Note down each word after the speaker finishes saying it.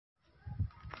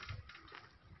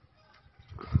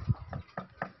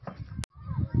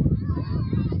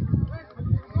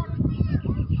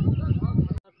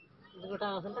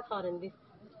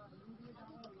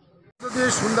যদি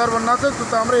সুন্দরবন না থাকতো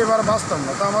তো আমরা এবার বাঁচতাম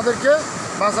না, তো আমাদেরকে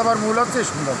বাঁচাবার মূল হচ্ছে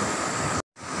সুন্দরবন।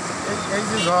 এই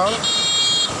যে ঝড়,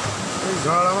 এই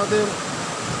ঝড় আমাদের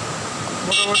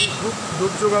মোটামুটি খুব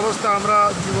দুর্যোগ অবস্থা, আমরা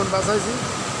জীবন বাঁচাইছি।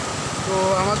 তো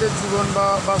আমাদের জীবন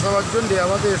বাঁচাবার জন্যে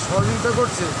আমাদের সহযোগিতা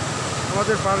করছে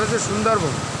আমাদের পাশে যে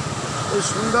সুন্দরবন। এই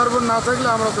সুন্দরবন না থাকলে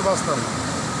আমরা তো বাঁচতাম না,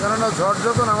 কেননা ঝড়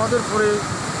যখন আমাদের পরে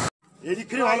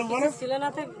ছিল না,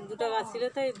 দুটো গাছ ছিল,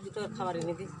 তাই দুটো খাবার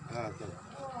এনে দিই।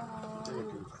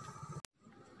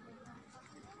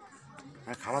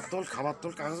 খাবার তোল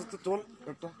কাগজ তো তোল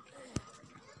একটা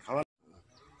খাবার।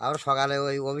 আমরা সকালে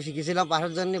ওই অফিসে গেছিলাম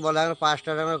পাশের জন্য, বলে এখন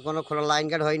 5টার কোনো খোলা লাইন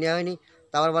কাট হয়নি।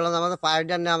 তারপর বললাম আমাদের পায়ের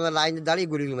ডান নিয়ে আমাদের লাইন দাঁড়িয়ে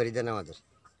গুলি মারি দেন আমাদের।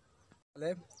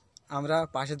 আমরা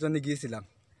পাশের জন্য গিয়েছিলাম,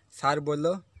 স্যার বলল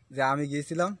যে আমি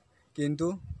গিয়েছিলাম কিন্তু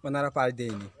ওনারা পাশ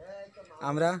দেয়নি।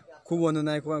 আমরা খুব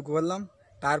অনুনয় করলাম,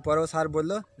 তারপরেও স্যার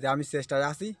বলল যে আমি চেষ্টায়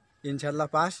আছি, ইনশাল্লাহ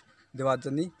পাস দেওয়ার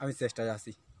জন্যই আমি চেষ্টায়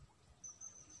আছি।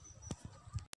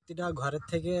 ঘরের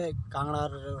থেকে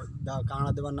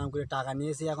কাঁকড়া দেওয়ার নাম করে টাকা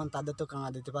নিয়েছি, এখন তাদের তো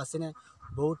কাঁকড়া দিতে পারছি না,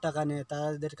 বহুত টাকা নিয়ে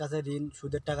তাদের কাছে ঋণ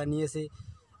সুদের টাকা নিয়েছি।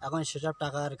 এখন সেসব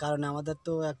টাকার কারণে আমাদের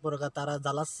তো এক প্রকার তারা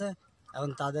জ্বালাচ্ছে,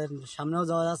 এখন তাদের সামনেও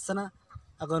যাওয়া যাচ্ছে না।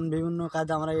 এখন বিভিন্ন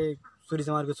কাজে আমরা এই চুরি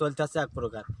চামারি চলতে আসছে এক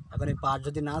প্রকার। এখন এই পাট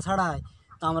যদি না ছাড়া হয়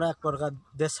তো আমরা এক প্রকার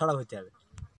দেশ ছাড়া হইতে হবে।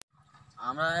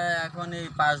 আমরা এখন এই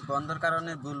পাস বন্ধর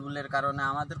কারণে, বুলবুলের কারণে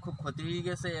আমাদের খুব ক্ষতি হয়ে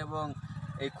গেছে, এবং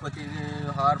এই ক্ষতি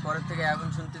হওয়ার পরের থেকে এখন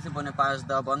শুনতেছি বনে পাস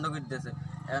দেওয়া বন্ধ করে দিয়েছে।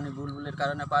 এখন এই বুলবুলের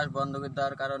কারণে, পাস বন্ধ করে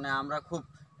দেওয়ার কারণে আমরা খুব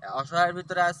অসহায়ের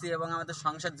ভিতরে আছি, এবং আমাদের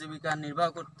সংসার জীবিকা নির্বাহ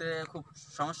করতে খুব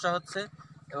সমস্যা হচ্ছে,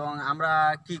 এবং আমরা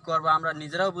কি করব আমরা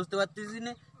নিজেরাও বুঝতে পারতেছি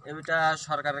না। এটা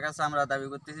সরকারের কাছে আমরা দাবি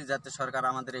করতেছি যাতে সরকার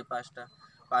আমাদের এই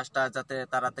পাসটা যাতে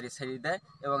তাড়াতাড়ি ছেড়ে দেয়,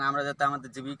 এবং আমরা যাতে আমাদের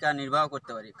জীবিকা নির্বাহ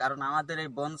করতে পারি, কারণ আমাদের এই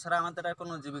বন ছাড়া আমাদের আর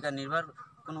কোনো জীবিকা নির্বাহের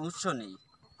কোনো উৎস নেই।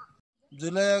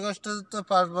 জুলাই আগস্টে তো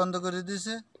পাস বন্ধ করে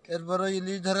দিয়েছে, এরপরে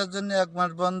ইলিশ ধরার জন্য 1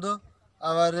 মাস বন্ধ,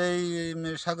 আবার এই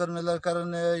সাগর মেলার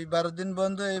কারণে এই 12 দিন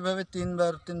বন্ধ, এইভাবে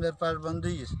তিনবার পাস বন্ধ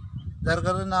হয়ে গেছে। যার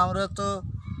কারণে আমরা তো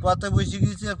পথে বসে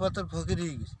গেছি আর পথের ফকির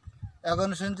হয়ে গেছি। এখন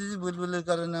শুনতেছি বুলবুলের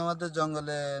কারণে আমাদের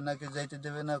জঙ্গলে নাকি যাইতে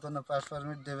দেবে না, কোনো পাস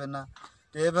পারমিট দেবে না।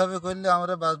 তো এভাবে করলে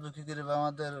আমরা বাঁচবো কী করে, বা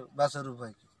আমাদের বাঁচার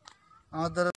উপায় কী?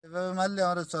 আমাদের এভাবে মারলে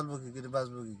আমরা চলবো কী করে,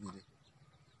 বাঁচবো কী করে?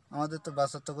 আমাদের তো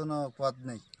বাঁচার তো কোনো পথ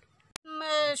নেই।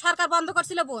 সরকার বন্ধ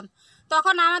করছিল বন,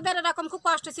 তখন আমাদের এরকম খুব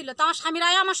কষ্ট ছিল। তো আমার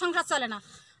স্বামীরাই আমার সংসার চলে না,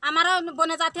 আমারও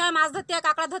বনে যেতে হয়, মাছ ধরতে হয়,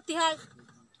 কাঁকড়া ধরতে হয়,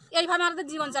 এইভাবে আমাদের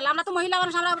জীবন চলে। আমরা তো মহিলা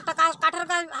মানুষ, আমরা কাঠের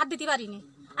গায়ে হাত দিতে পারিনি,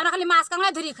 আমরা খালি মাছ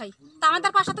কাঁকড়ায় ধরে খাই। তা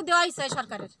আমাদের পাশে তো দেওয়াই চাই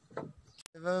সরকারের।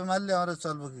 এভাবে মারলে আমরা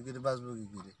চলবো কী করে, বাঁচবো কী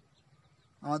করে?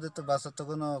 আমাদের তো বাঁচার তো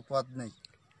কোনো পথ নেই।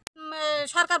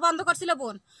 সরকার বন্ধ করছিল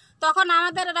বন, তখন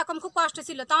আমাদের এরকম খুব কষ্ট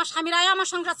ছিল। তো আমার স্বামীরাই আমার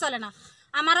সংসার চলে না,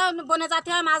 আমারও বনে যেতে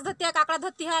হয়, মাছ ধরতে হয়, কাঁকড়া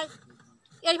ধরতে হয়,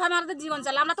 এইভাবে আমাদের জীবন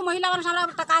চলে। আমরা তো মহিলা মানুষ, আমরা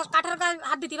কাঠের গায়ে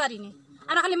হাত দিতে পারিনি,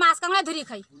 আমরা খালি মাছ কাঁকড়ায় ধরে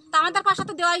খাই। তা আমাদের পাশে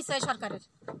তো দেওয়াই চাই সরকারের।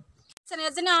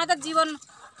 এর জন্য আমাদের জীবন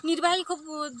নির্বাহী খুব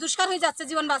দুষ্কর হয়ে যাচ্ছে,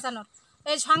 জীবন বাঁচানোর।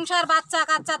 এই সংসার, বাচ্চা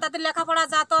কাচ্চা, তাদের লেখাপড়া,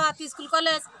 যাতায়াত, স্কুল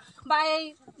কলেজ, বা এই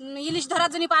ইলিশ ধরার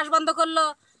জন্য পাস বন্ধ করলো,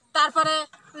 তারপরে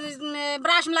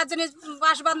ব্রাশ মেলার জন্য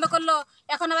পাস বন্ধ করলো,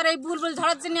 এখন আবার এই বুলবুল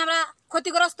ধরার জন্য আমরা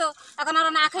ক্ষতিগ্রস্ত। এখন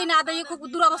আমরা না খাই না দিয়ে খুব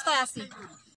দুরবস্থায় আছি।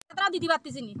 তারা দিতে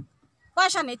পারতেছি না,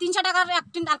 পয়সা নেই। 300 টাকার এক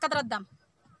টিন আলকাতরার দাম,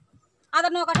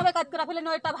 আদার নৌকা সবাই কাজ করে ফেলে,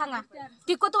 নয়টা ভাঙা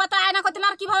ঠিক করতে পারতে, আয়না করতে না,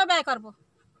 আর কীভাবে ব্যয় করবো?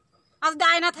 আজ যদি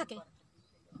আয়না থাকে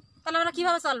তাহলে আমরা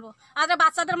কীভাবে চলবো? আর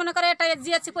বাচ্চাদের মনে করে এটা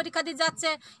জিএসসি পরীক্ষা দিতে যাচ্ছে,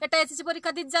 এটা এসএসসি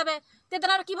পরীক্ষা দিতে যাবে, তাদের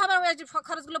আর কীভাবে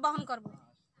খরচগুলো বহন করবো?